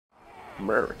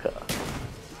America.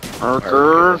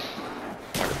 America.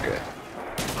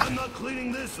 I'm not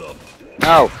cleaning this up.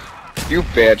 No, you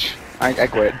bitch. I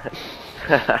quit.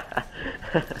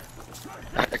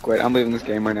 I quit. I'm leaving this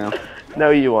game right now.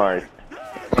 No, you aren't.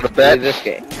 Go to bed. This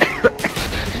game.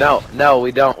 No,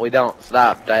 we don't.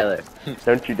 Stop, Tyler.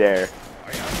 Don't you dare.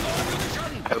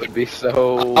 I would be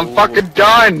so... I'm fucking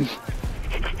done!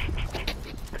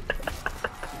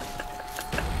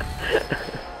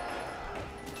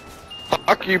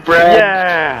 Fuck you,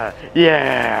 Brad!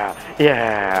 Yeah!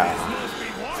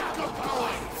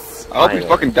 I hope you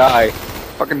fucking die.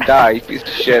 Fucking die, you piece of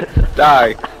shit.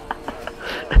 Die.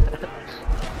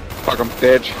 Fucking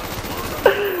bitch.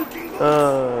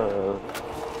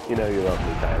 You know you love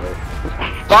me, Tyler.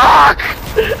 Fuck!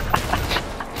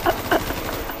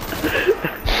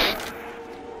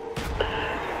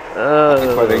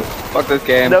 I'm quitting. Fuck this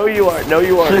game. No, you aren't. No,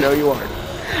 you aren't. No, you aren't.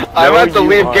 I No, want to you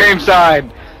leave aren't. game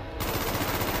side.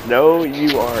 No,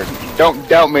 you aren't. Don't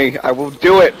doubt me. I will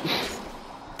do it.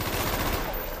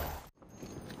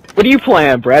 What are you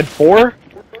playing, Brad? 4?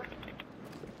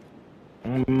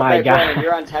 Oh my Hey, god. Brandon,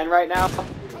 you're on 10 right now?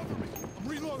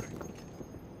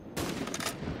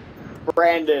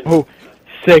 Brandon. Oh,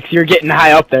 6. You're getting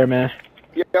high up there, man.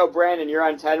 Yo, Brandon, you're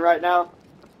on 10 right now?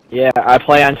 Yeah, I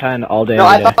play on 10 all day. No,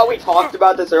 every I day. thought we talked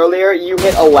about this earlier. You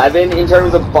hit 11 in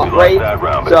terms of butt rate.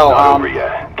 So,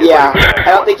 yeah, I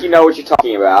don't think you know what you're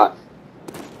talking about.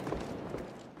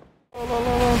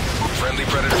 Friendly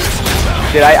predator missile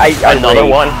inbound. Did I another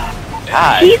one?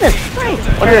 God. Jesus Christ!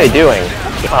 What are they doing?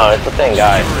 Oh, it's the thing,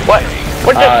 guys. What?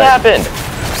 What just happened?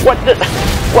 What the?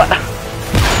 What?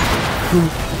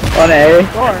 On A.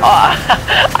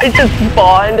 I just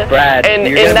spawned, Brad, and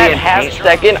you're in gonna that be in half paint.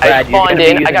 second I Brad, you're spawned gonna be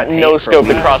in, I using got paint no for scoped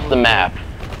a while. across the map.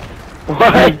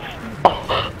 What?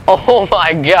 Oh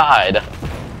my god.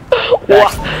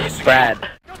 What? Brad.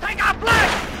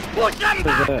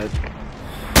 Good.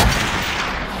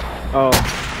 Oh.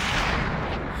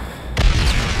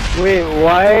 Wait,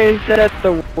 why is that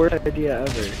the worst idea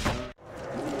ever?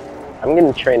 I'm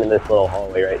getting trained in this little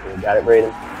hallway right here. Got it,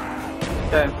 Brayden?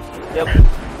 Yep.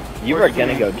 You are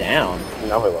gonna go down.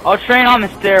 No, we won't. I'll train on the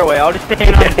stairway. I'll just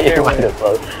stand on the You might stairway. as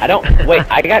well. I don't... Wait,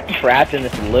 I got trapped in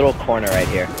this little corner right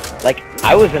here. Like,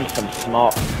 I was in some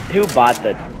small... Who bought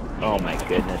the... Oh my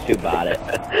goodness, who bought it?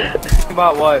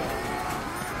 About what?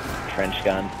 Trench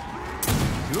gun.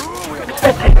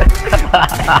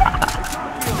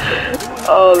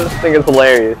 Oh, this thing is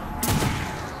hilarious.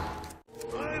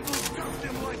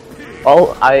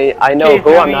 Oh, I know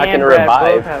who I'm not gonna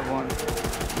revive.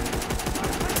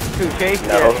 Who, Chase?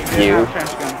 No, you.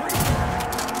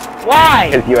 Why?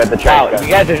 Because you had the Wow, train gun. you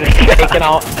guys are just taking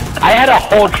all... I had a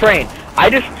whole train. I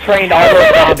just trained all those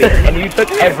zombies, and you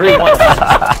took every one of them.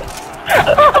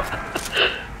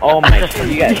 Oh my god,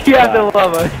 you guys... You have to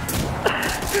love us.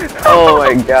 Oh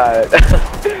my god.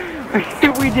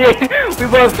 We did. We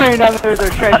both ran out there with our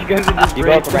trench guns and just You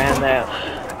ran. both ran that.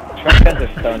 Trench guns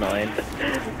are so annoying.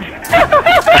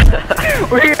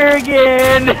 We're here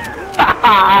again.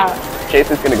 Chase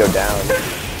is gonna go down.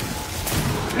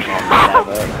 I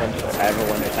have a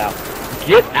winner's house.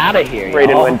 Get out of here,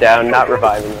 Brayden y'all. went down, not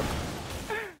reviving him.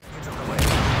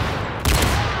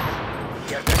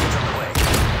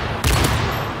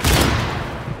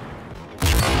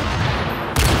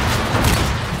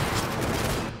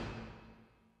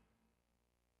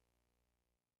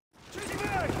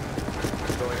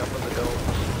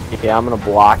 Yeah, I'm gonna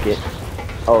block it.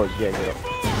 Oh, yeah, yeah.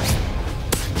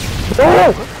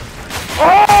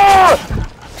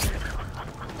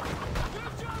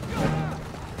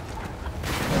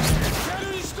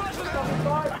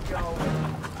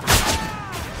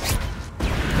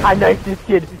 I knifed this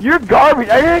kid. You're garbage.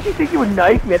 I didn't actually think you would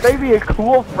knife me. I thought you'd be a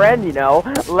cool friend, you know.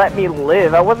 Let me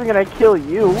live. I wasn't gonna kill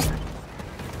you.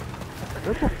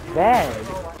 You're just bad.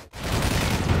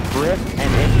 Rip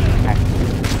and impact.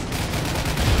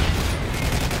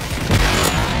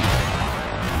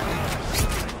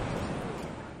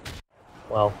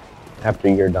 Well, after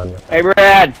you're done. Hey,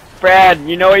 Brad. Brad,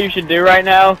 you know what you should do right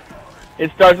now?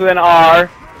 It starts with an R.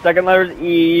 Second letter is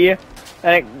E.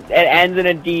 And it ends in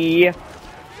a D.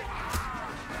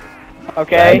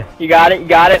 Okay, Red. you got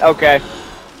it, okay.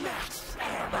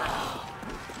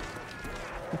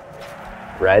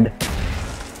 Red?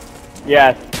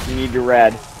 Yes, you need to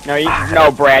red. No, no,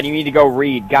 Brad, you need to go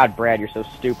read. God, Brad, you're so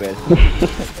stupid.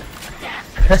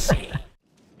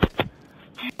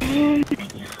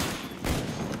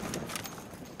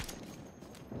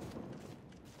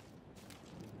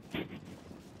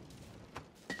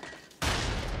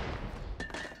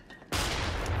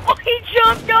 Oh, he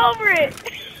jumped over it!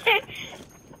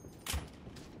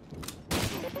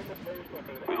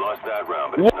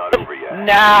 Combat's not over yet.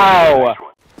 No!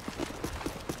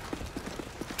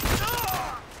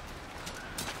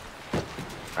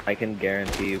 I can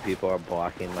guarantee you people are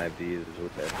blocking my views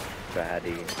with their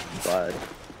fatty butt.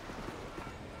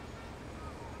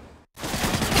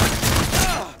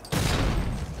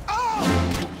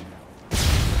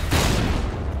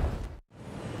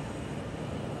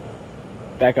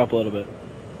 Back up a little bit.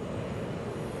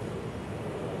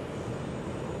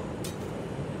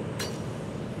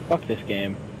 Fuck this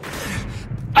game.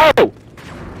 Oh!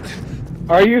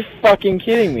 Are you fucking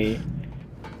kidding me?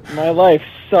 My life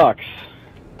sucks.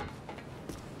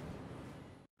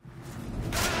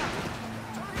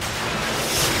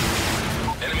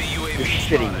 Enemy UAV You're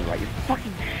shitting me, right? You're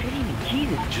fucking shitting me.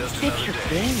 Jesus, Just fix another your day.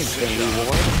 thing, Infinity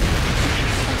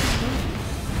Ward.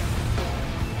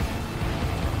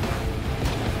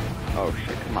 Oh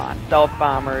shit, come on. Stealth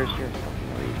bombers, you're fucking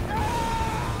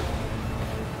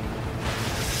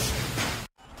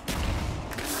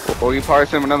retard. Or you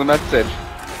parse him another message.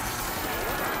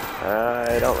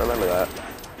 I don't remember that.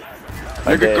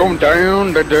 Nigga going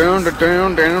down, down,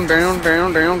 down, down, down, down,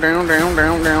 down, down, down, down,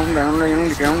 down, down,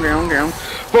 down, down, down, down.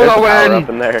 There's a power Following. up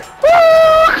in there.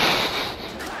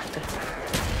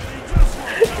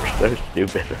 So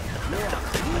stupid.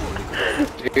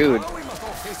 Dude.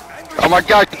 Oh my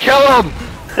god, kill him!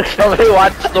 Somebody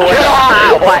watch the way.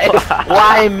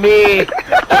 Why me?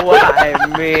 Why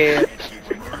me?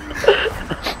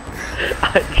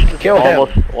 I just Kill him.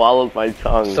 almost swallowed my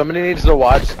tongue. Somebody needs to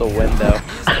watch the window.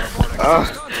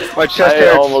 My chest I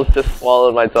hurts. almost just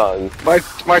swallowed my tongue.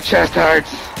 My chest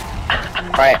hurts.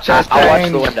 Alright, Just I'll watch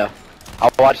hang. the window.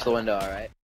 I'll watch the window,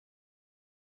 alright?